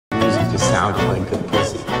just sounded like good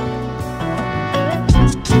pussy.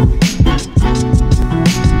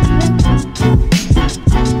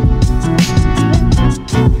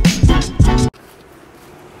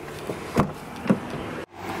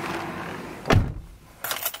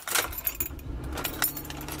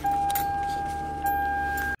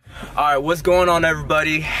 Alright, what's going on,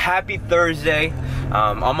 everybody? Happy Thursday.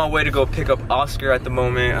 On my way to go pick up Oscar at the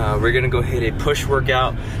moment. We're gonna go hit a push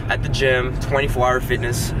workout at the gym, 24-hour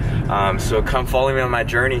fitness. So come follow me on my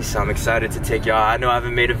journey. So I'm excited to take y'all. I know I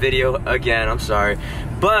haven't made a video again, I'm sorry.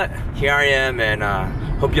 But here I am, and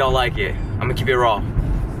hope y'all like it. I'm gonna keep it raw.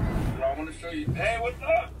 I wanna show you. Hey, what's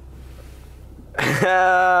up?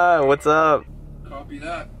 What's up? Copy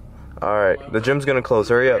that. Alright, the gym's gonna close,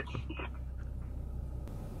 hurry up.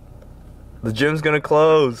 The gym's gonna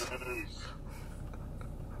close.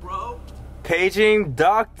 Bro. Paging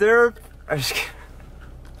Doctor. I'm just kidding.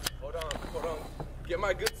 Hold on. Get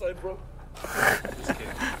my good side, bro. Just kidding.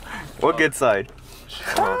 What good side?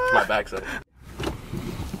 My back side.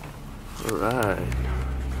 Alright.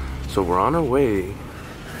 So we're on our way.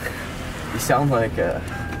 You sound like,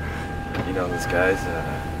 you know, those guys,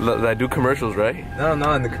 that do commercials, right? No,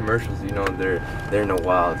 not in the commercials, you know, they're in the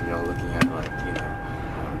wild, you know, looking at, like, you know,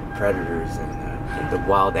 predators and the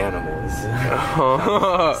wild animals.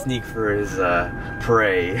 Sneak for his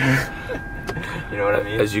prey. You know what I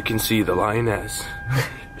mean? As you can see, the lioness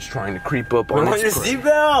is trying to creep up on your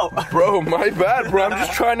seatbelt! Bro, my bad, bro. I'm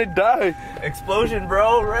just trying to die. Explosion,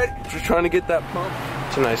 bro, right? Just trying to get that pump.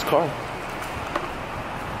 It's a nice car.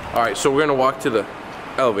 Alright, so we're gonna walk to the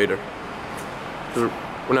elevator.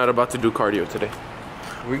 We're not about to do cardio today.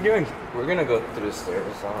 We're gonna go through the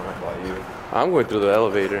stairs. I don't know about you. I'm going through the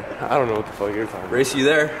elevator. I don't know what the fuck you're talking about. Race you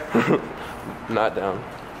there? Not down.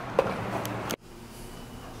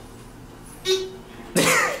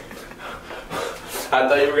 I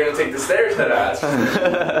thought you were gonna take the stairs, that ass.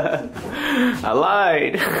 I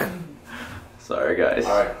lied. Sorry, guys.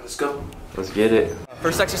 All right, let's go. Let's get it.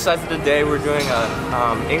 First exercise of the day, we're doing a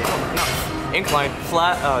incline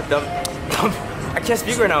flat. I can't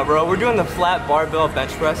speak right now, bro. We're doing the flat barbell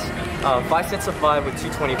bench press. 5 sets of 5 with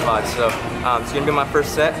 225. So it's gonna be my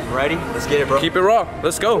first set. You ready? Let's get it, bro. Keep it raw.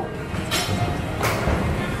 Let's go.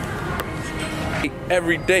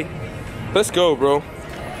 Every day. Let's go, bro.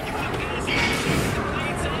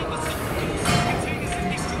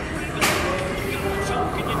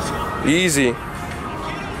 Easy.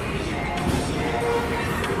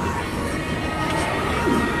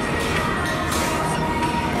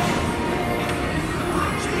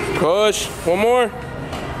 Push. One more.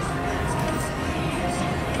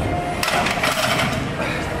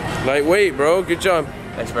 Lightweight, bro. Good job.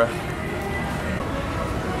 Thanks, bro.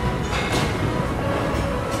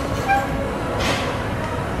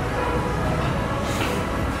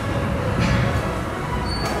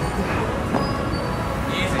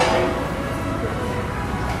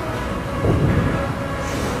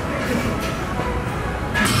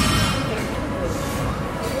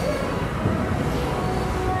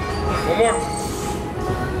 One more.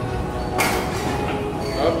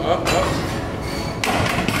 Up.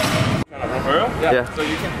 For real? Yeah. So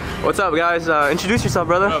you can. What's up, guys? Introduce yourself,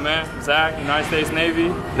 brother. Hello, man. Zach, United States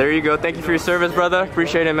Navy. There you go. Thank you for your service, brother.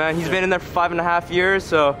 Appreciate it, man. He's been in there for 5.5 years,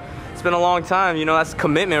 so it's been a long time. You know, that's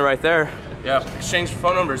commitment right there. Yeah, exchange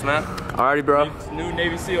phone numbers, man. Alrighty, bro. New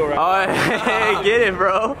Navy SEAL, right? Oh, hey, get it,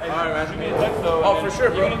 bro. Hey, all right, man. Oh, for sure,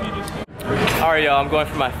 bro. Alright, y'all. I'm going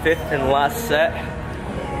for my 5th and last set.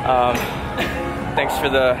 Thanks for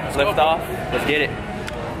the lift off. Let's get it.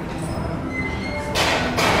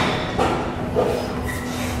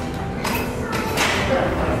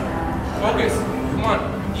 Focus. Come on.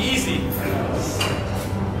 Easy. Come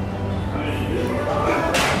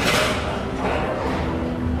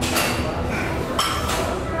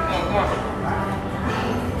on.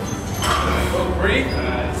 Go, breathe.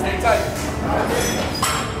 Stay tight.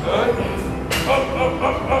 Good.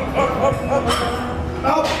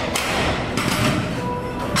 Up.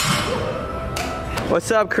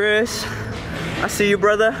 What's up, Chris? I see you,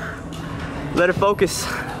 brother. Let it focus.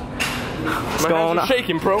 What's going on?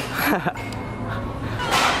 Shaking, bro.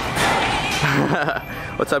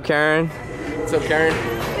 What's up, Karen? What's up, Karen?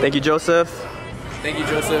 Thank you, Joseph. Thank you,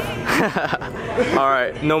 Joseph. All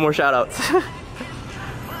right, no more shout outs.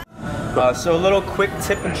 So a little quick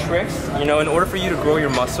tip and tricks. You know, in order for you to grow your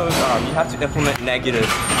muscles, you have to implement negatives,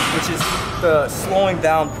 which is the slowing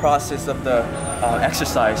down process of the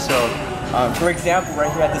exercise. So, for example,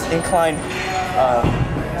 right here at this incline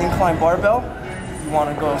barbell, you want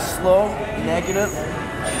to go slow, negative,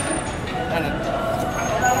 and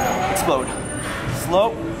explode.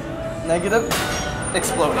 Slow, negative,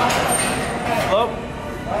 explode. Slow,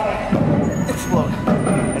 explode.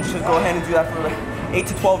 And just go ahead and do that for like 8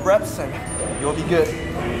 to 12 reps and you'll be good.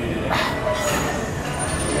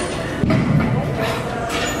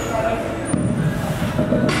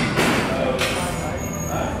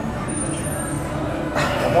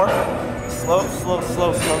 One more. Slow, slow,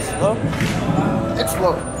 slow, slow, slow.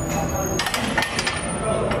 Explode.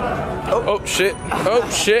 Oh shit. Oh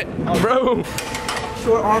shit. Bro.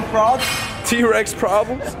 Short arm prods. T-Rex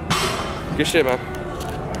problems. Good shit, man.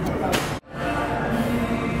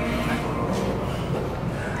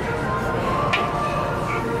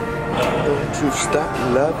 Don't you stop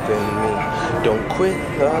loving me. Don't quit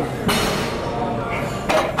loving.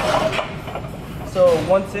 So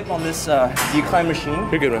one tip on this decline machine.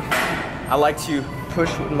 You're good, man. I like to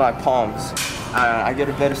push with my palms. I get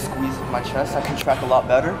a better squeeze of my chest. I contract a lot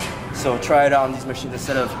better. So try it out on these machines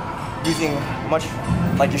instead of using much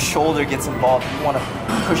like your shoulder gets involved. You want to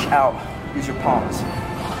push out, use your palms.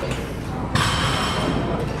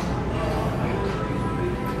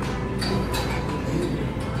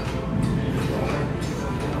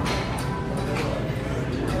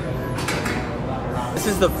 This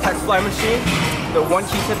is the pec fly machine. The one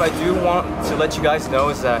key tip I do want to let you guys know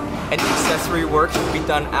is that any accessory work should be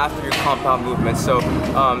done after your compound movement. So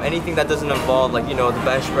anything that doesn't involve like, you know, the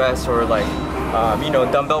bench press or like, you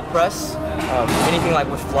know, dumbbell press, anything like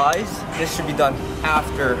with flies, this should be done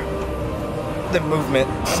after the movement.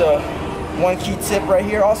 So one key tip right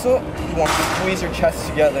here also, you want to squeeze your chest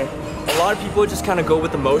together. A lot of people just kind of go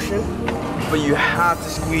with the motion, but you have to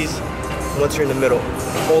squeeze once you're in the middle.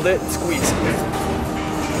 Hold it, squeeze.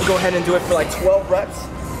 Go ahead and do it for like 12 reps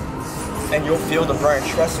and you'll feel the burn,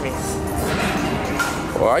 trust me.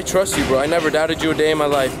 Well, I trust you, bro. I never doubted you a day in my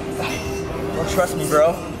life. Don't trust me,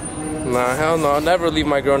 bro. Nah, hell no. I'll never leave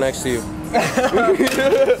my girl next to you.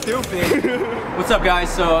 Stupid. What's up, guys?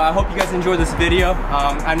 So I hope you guys enjoyed this video.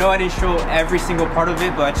 I know I didn't show every single part of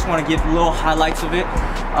it, but I just want to give little highlights of it.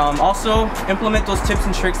 Also, implement those tips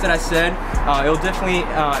and tricks that I said. It'll definitely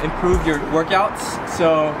improve your workouts.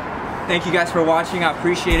 So thank you guys for watching. I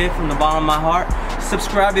appreciate it from the bottom of my heart.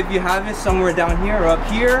 Subscribe if you haven't, somewhere down here or up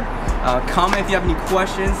here. Comment if you have any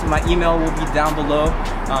questions. My email will be down below.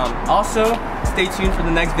 Also, stay tuned for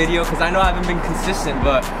the next video because I know I haven't been consistent,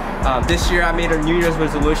 but this year I made a New Year's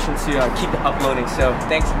resolution to keep uploading. So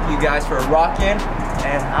thanks you guys for rocking,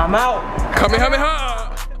 and I'm out. Kamehameha!